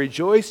this I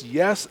rejoice.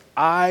 Yes,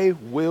 I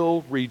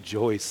will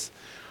rejoice.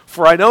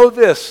 For I know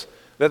this,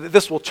 that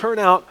this will turn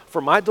out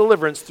for my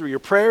deliverance through your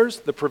prayers,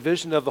 the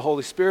provision of the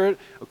Holy Spirit,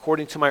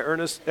 according to my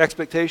earnest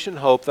expectation,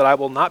 hope, that I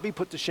will not be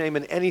put to shame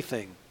in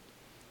anything,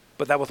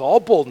 but that with all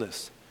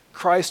boldness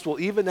Christ will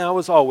even now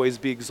as always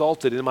be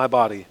exalted in my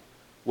body,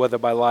 whether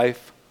by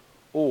life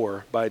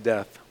or by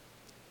death."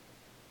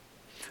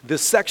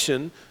 This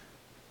section,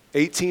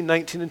 18,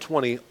 19, and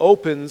 20,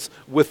 opens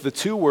with the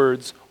two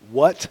words,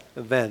 "What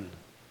then?"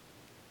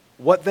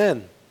 What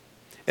then?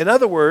 In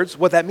other words,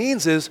 what that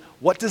means is,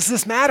 what does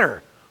this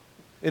matter?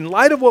 In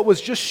light of what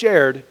was just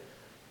shared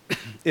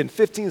in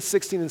 15,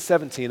 16, and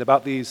 17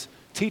 about these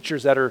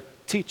teachers that are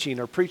teaching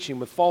or preaching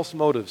with false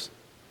motives,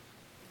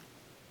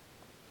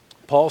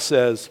 Paul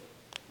says,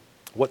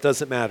 what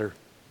does it matter?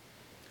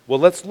 Well,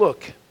 let's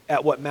look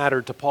at what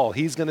mattered to Paul.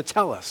 He's going to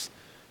tell us.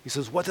 He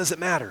says, what does it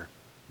matter?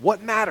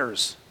 What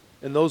matters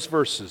in those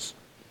verses?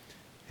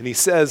 And he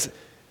says,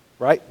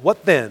 right,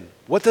 what then?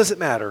 What does it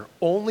matter?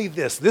 Only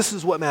this. This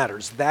is what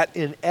matters. That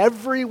in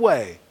every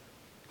way,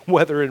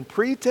 whether in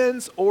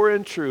pretense or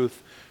in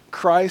truth,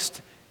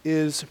 Christ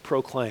is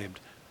proclaimed.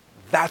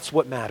 That's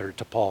what mattered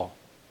to Paul.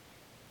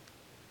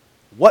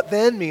 What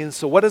then means,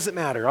 so what does it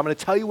matter? I'm going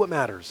to tell you what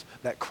matters.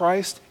 That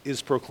Christ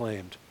is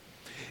proclaimed.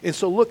 And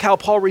so look how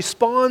Paul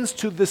responds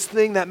to this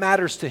thing that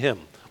matters to him.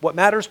 What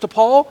matters to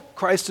Paul?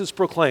 Christ is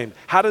proclaimed.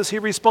 How does he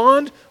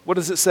respond? What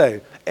does it say?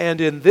 And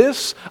in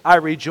this I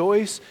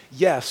rejoice,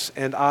 yes,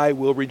 and I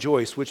will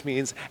rejoice, which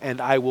means,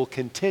 and I will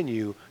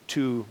continue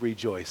to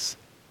rejoice.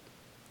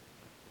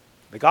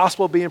 The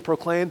gospel being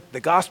proclaimed,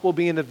 the gospel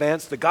being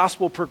advanced, the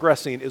gospel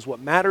progressing is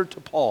what mattered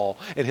to Paul,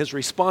 and his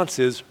response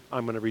is,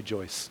 I'm going to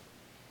rejoice.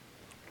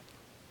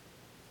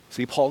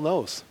 See, Paul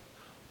knows.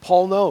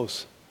 Paul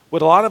knows.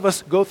 What a lot of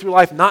us go through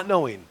life not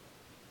knowing,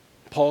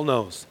 Paul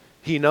knows.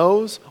 He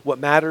knows what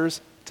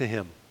matters to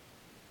him.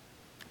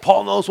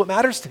 Paul knows what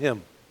matters to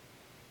him.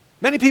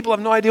 Many people have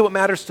no idea what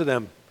matters to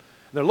them.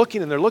 And they're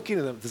looking and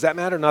them. Does that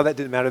matter? No, that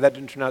didn't matter. That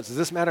didn't turn out. Does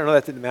this matter? No,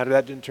 that didn't matter.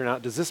 That didn't turn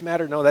out. Does this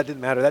matter? No, that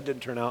didn't matter. That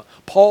didn't turn out.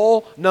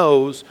 Paul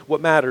knows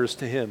what matters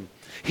to him.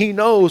 He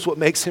knows what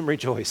makes him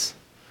rejoice.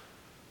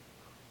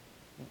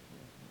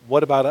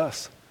 What about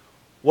us?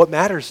 What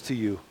matters to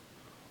you?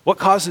 What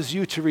causes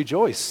you to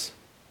rejoice?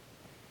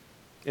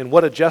 And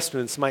what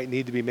adjustments might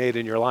need to be made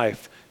in your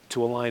life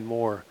to align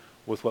more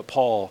with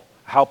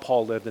how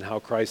Paul lived and how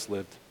Christ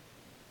lived?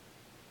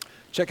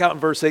 Check out in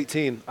verse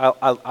 18.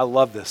 I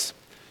love this.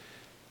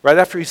 Right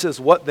after he says,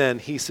 what then?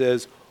 He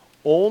says,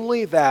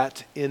 only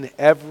that in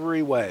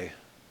every way,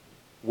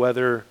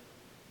 whether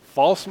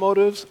false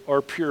motives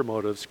or pure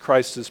motives,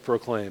 Christ is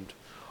proclaimed.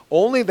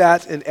 Only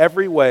that in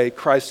every way,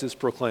 Christ is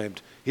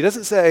proclaimed. He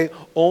doesn't say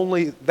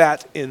only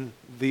that in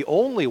the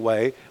only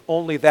way,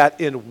 only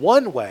that in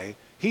one way.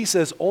 He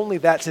says only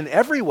that's in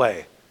every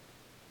way.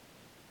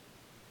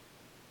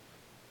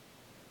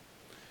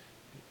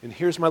 And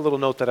here's my little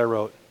note that I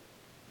wrote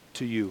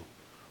to you.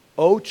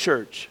 O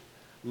church,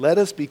 let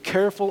us be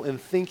careful in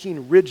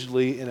thinking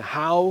rigidly in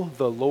how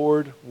the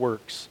Lord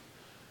works.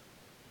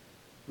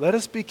 Let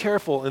us be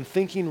careful in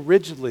thinking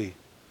rigidly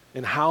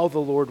in how the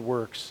Lord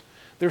works.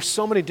 There's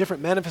so many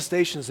different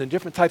manifestations and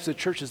different types of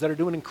churches that are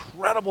doing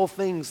incredible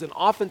things, and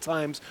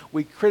oftentimes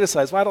we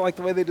criticize, well, I don't like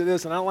the way they do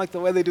this, and I don't like the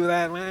way they do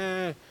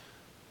that.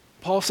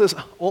 Paul says,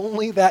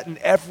 only that in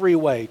every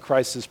way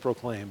Christ is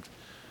proclaimed.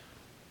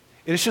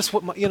 And it's just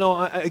what,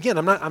 again,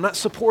 I'm not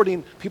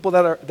supporting people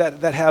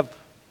that have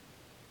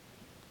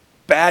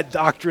bad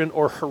doctrine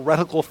or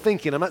heretical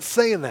thinking. I'm not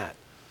saying that.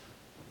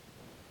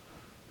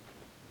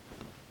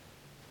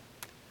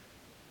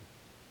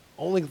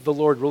 Only the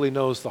Lord really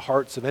knows the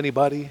hearts of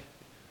anybody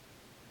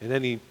and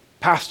any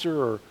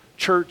pastor or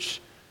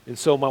church. And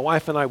so my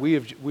wife and I, we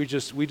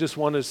just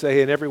wanted to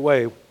say in every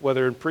way,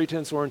 whether in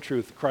pretense or in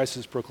truth, Christ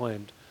is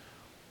proclaimed.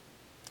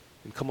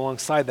 And come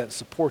alongside that and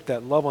support that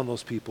and love on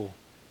those people.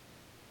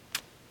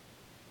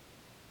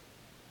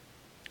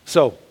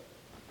 So,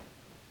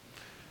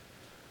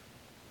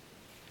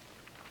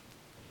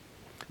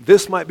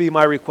 this might be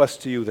my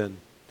request to you then.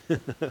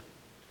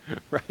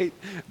 Right?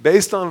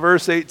 Based on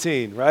verse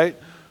 18, right?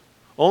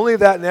 Only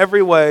that in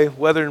every way,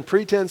 whether in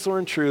pretense or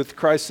in truth,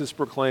 Christ is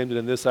proclaimed, and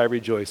in this I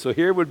rejoice. So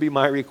here would be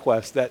my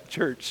request, that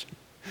church,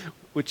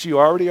 which you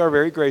already are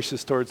very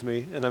gracious towards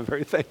me, and I'm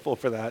very thankful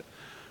for that.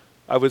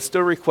 I would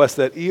still request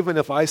that even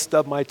if I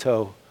stub my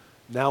toe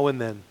now and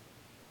then,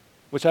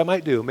 which I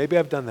might do, maybe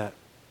I've done that.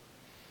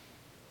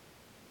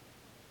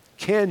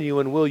 Can you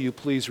and will you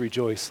please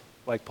rejoice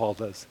like Paul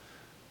does?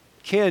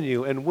 Can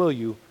you and will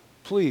you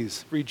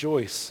please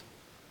rejoice?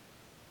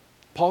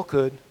 Paul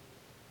could,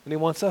 and he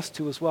wants us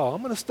to as well.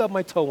 I'm going to stub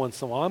my toe once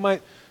in a while.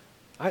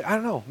 I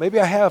don't know, maybe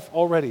I have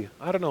already.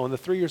 I don't know, in the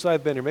 3 years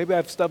I've been here, maybe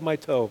I've stubbed my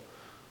toe.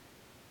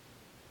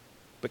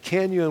 But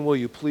can you and will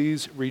you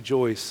please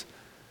rejoice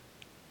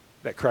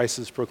that Christ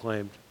is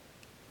proclaimed?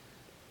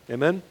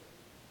 Amen?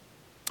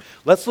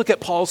 Let's look at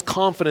Paul's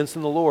confidence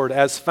in the Lord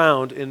as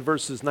found in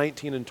verses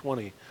 19 and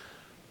 20.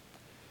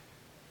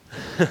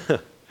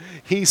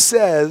 He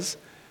says,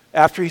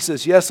 after he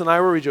says, yes, and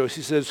I will rejoice,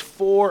 he says,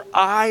 for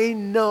I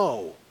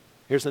know.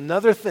 Here's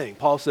another thing.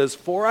 Paul says,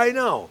 for I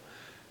know.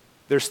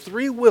 There's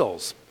three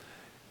wills.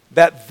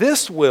 That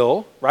this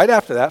will, right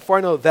after that, for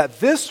I know that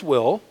this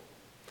will,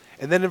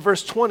 and then in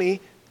verse 20,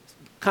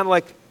 kind of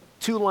like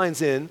 2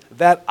 lines in,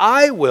 that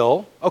I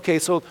will, okay,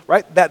 so,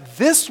 right, that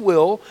this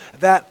will,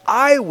 that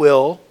I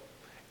will,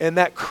 and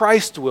that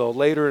Christ will,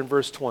 later in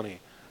verse 20.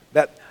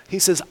 That he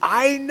says,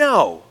 I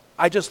know,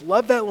 I just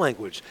love that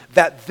language,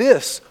 that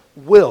this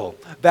will,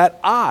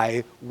 that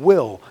I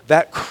will,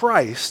 that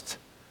Christ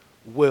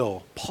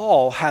will.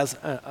 Paul has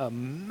a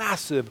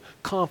massive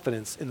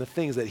confidence in the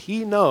things that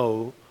he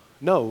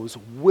knows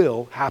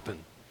will happen.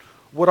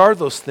 What are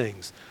those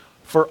things?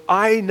 For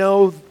I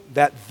know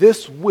that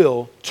this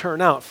will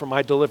turn out for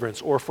my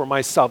deliverance or for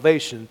my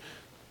salvation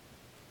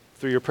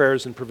through your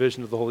prayers and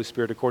provision of the Holy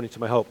Spirit according to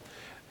my hope.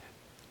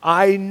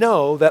 I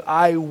know that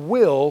I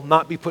will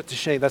not be put to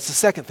shame. That's the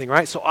second thing,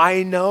 right? So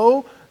I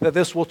know that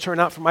this will turn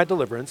out for my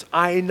deliverance.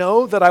 I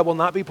know that I will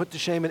not be put to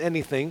shame in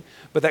anything,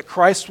 but that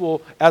Christ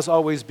will, as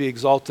always, be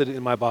exalted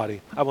in my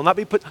body. I will not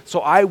be put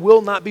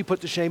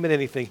to shame in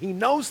anything. He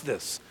knows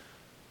this.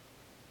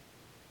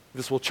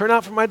 This will turn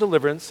out for my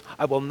deliverance.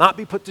 I will not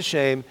be put to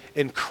shame,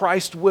 and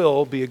Christ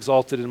will be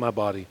exalted in my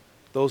body.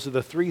 Those are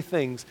the three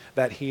things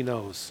that he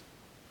knows.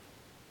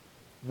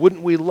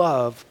 Wouldn't we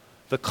love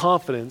the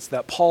confidence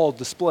that Paul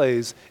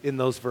displays in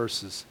those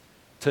verses?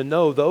 To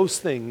know those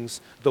things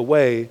the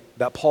way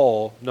that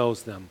Paul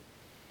knows them.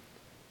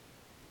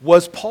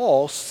 Was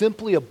Paul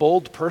simply a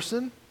bold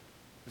person?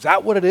 Is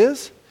that what it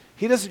is?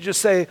 He doesn't just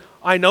say,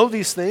 I know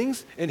these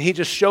things, and he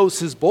just shows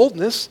his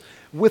boldness.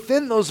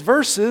 Within those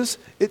verses,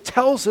 it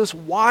tells us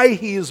why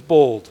he is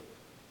bold.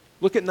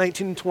 Look at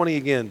 19 and 20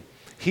 again.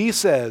 He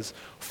says,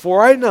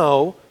 for I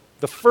know,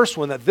 the first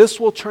one, that this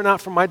will turn out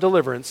for my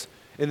deliverance.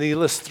 And then he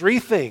lists three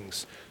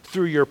things.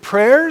 Through your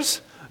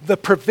prayers, the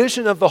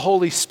provision of the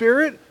Holy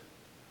Spirit,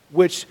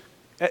 which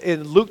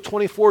in Luke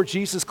 24,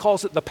 Jesus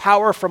calls it the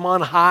power from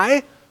on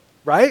high,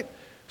 right?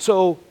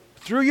 So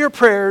through your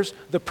prayers,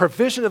 the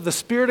provision of the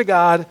Spirit of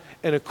God,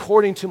 and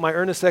according to my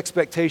earnest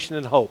expectation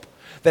and hope,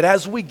 that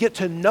as we get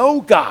to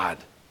know God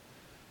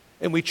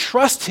and we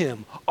trust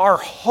him, our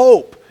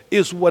hope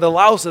is what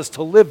allows us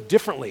to live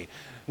differently.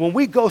 When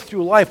we go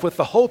through life with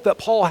the hope that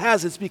Paul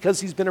has, it's because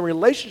he's been in a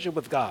relationship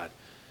with God.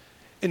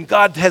 And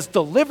God has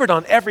delivered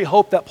on every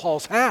hope that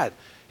Paul's had.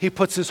 He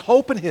puts his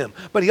hope in him,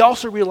 but he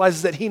also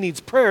realizes that he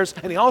needs prayers,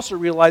 and he also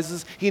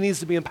realizes he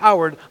needs to be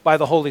empowered by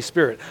the Holy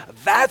Spirit.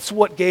 That's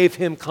what gave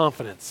him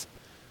confidence.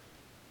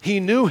 He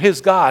knew his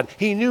God.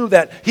 He knew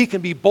that he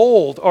can be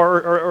bold,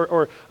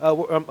 hope.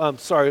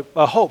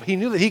 He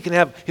knew that he can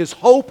have his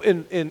hope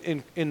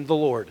in the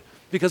Lord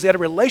because he had a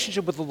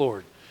relationship with the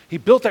Lord. He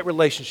built that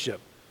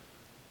relationship.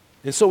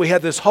 And so we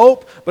had this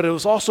hope, but it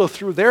was also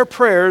through their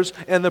prayers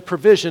and the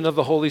provision of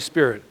the Holy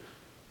Spirit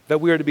that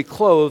we are to be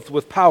clothed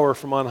with power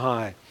from on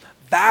high.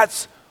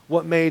 That's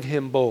what made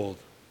him bold.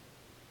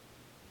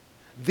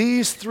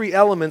 These three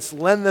elements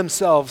lend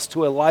themselves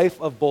to a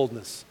life of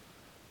boldness.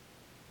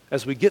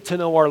 As we get to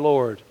know our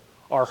Lord,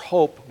 our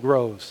hope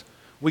grows.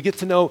 We get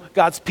to know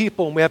God's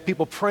people, and we have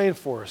people praying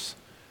for us.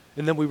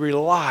 And then we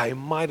rely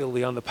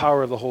mightily on the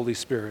power of the Holy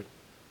Spirit.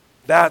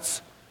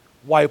 That's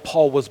why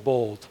Paul was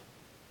bold.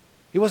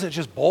 He wasn't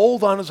just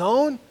bold on his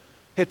own.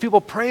 He had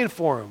people praying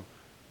for him.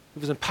 He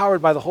was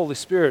empowered by the Holy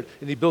Spirit,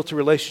 and he built a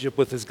relationship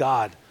with his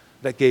God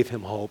that gave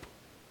him hope.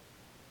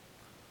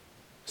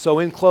 So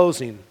in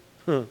closing,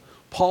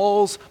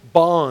 Paul's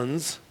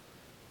bonds,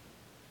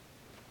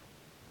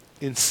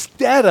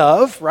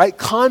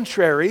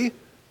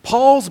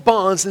 Paul's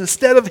bonds,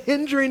 instead of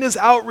hindering his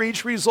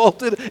outreach,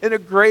 resulted in a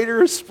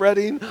greater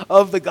spreading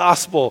of the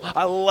gospel.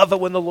 I love it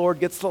when the Lord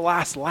gets the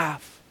last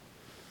laugh.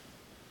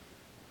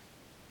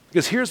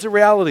 Because here's the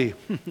reality.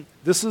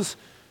 This is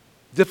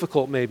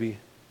difficult maybe.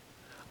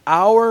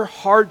 Our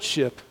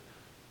hardship,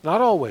 not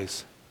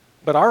always,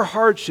 but our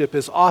hardship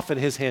is often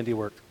his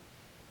handiwork.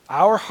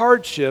 Our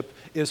hardship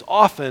is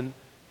often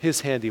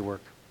his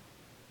handiwork.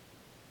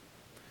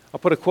 I'll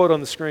put a quote on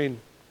the screen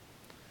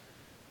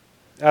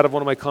out of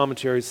one of my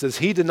commentaries. It says,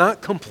 he did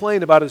not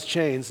complain about his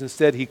chains.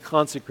 Instead, he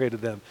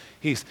consecrated them.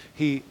 He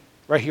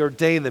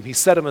ordained them. He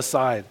set them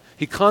aside.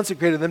 He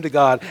consecrated them to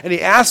God. And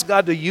he asked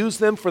God to use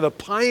them for the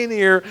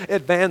pioneer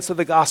advance of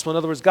the gospel. In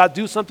other words, God,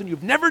 do something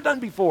you've never done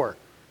before.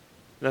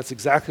 And that's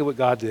exactly what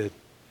God did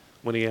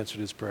when he answered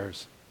his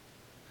prayers.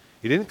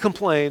 He didn't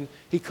complain.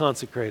 He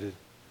consecrated.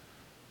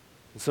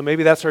 And so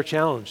maybe that's our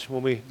challenge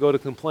when we go to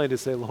complain, to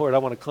say, Lord, I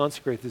want to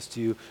consecrate this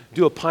to you.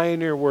 Do a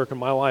pioneer work in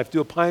my life.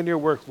 Do a pioneer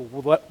work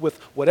with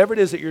whatever it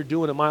is that you're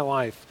doing in my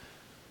life.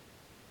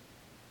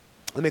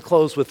 Let me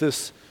close with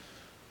this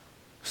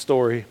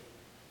story.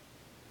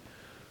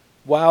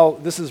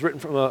 This is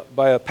written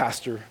by a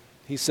pastor.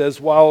 He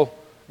says, while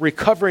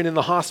recovering in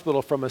the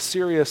hospital from a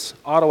serious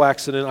auto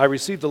accident, I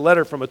received a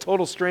letter from a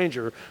total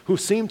stranger who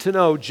seemed to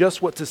know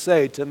just what to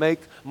say to make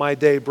my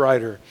day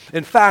brighter.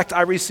 In fact,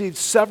 I received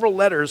several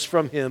letters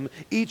from him,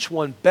 each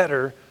one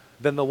better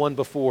than the one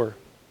before.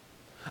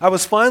 I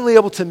was finally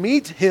able to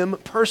meet him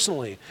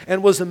personally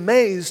and was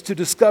amazed to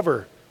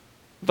discover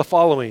the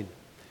following.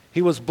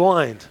 He was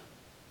blind,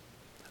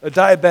 a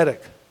diabetic,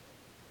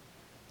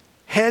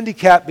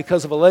 handicapped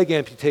because of a leg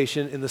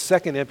amputation, in the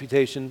second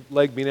amputation,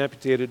 leg being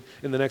amputated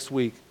in the next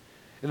week,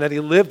 and that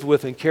he lived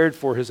with and cared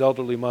for his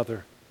elderly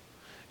mother.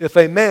 If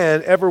a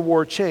man ever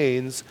wore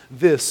chains,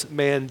 this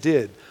man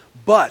did.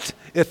 But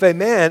if a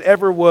man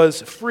ever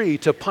was free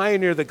to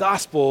pioneer the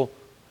gospel,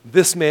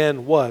 this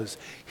man was.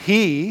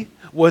 He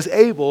was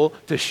able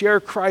to share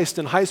Christ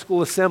in high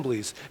school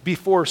assemblies,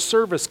 before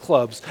service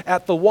clubs,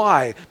 at the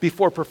Y,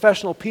 before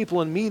professional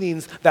people in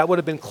meetings that would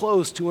have been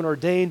closed to an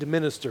ordained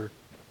minister.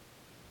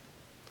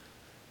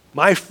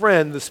 My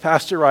friend, this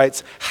pastor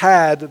writes,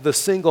 had the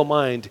single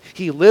mind.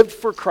 He lived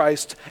for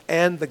Christ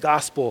and the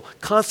gospel.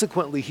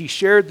 Consequently, he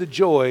shared the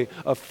joy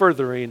of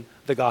furthering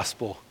the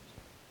gospel.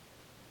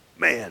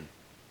 Man,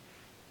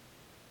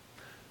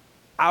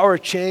 Our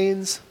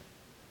chains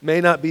may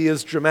not be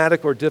as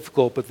dramatic or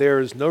difficult, but there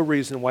is no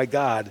reason why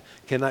God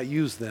cannot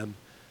use them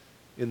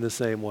in the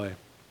same way.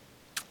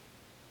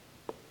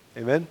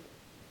 Amen?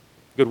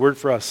 Good word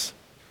for us.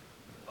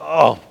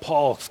 Oh,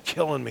 Paul's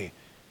killing me.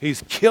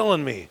 He's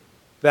killing me.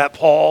 That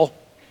Paul.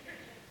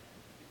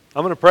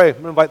 I'm going to pray. I'm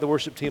going to invite the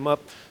worship team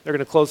up. They're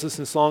going to close this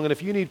in song. And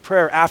if you need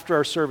prayer after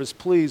our service,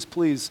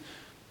 please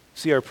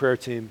see our prayer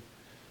team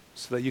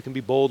so that you can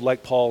be bold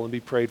like Paul and be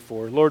prayed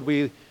for. Lord,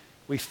 we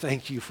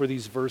thank you for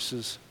these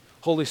verses.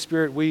 Holy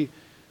Spirit, we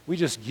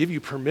just give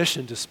you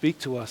permission to speak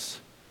to us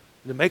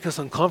and to make us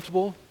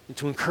uncomfortable and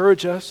to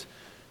encourage us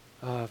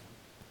to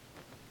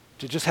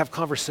just have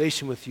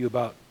conversation with you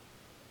about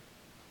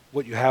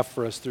what you have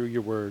for us through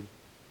your word.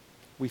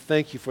 We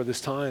thank you for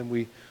this time.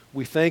 We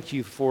thank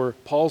you for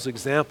Paul's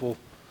example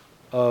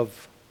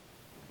of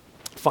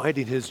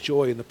finding his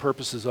joy in the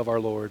purposes of our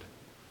Lord.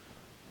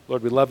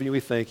 Lord, we love you. We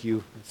thank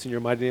you. It's in your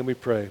mighty name we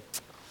pray.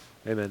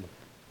 Amen.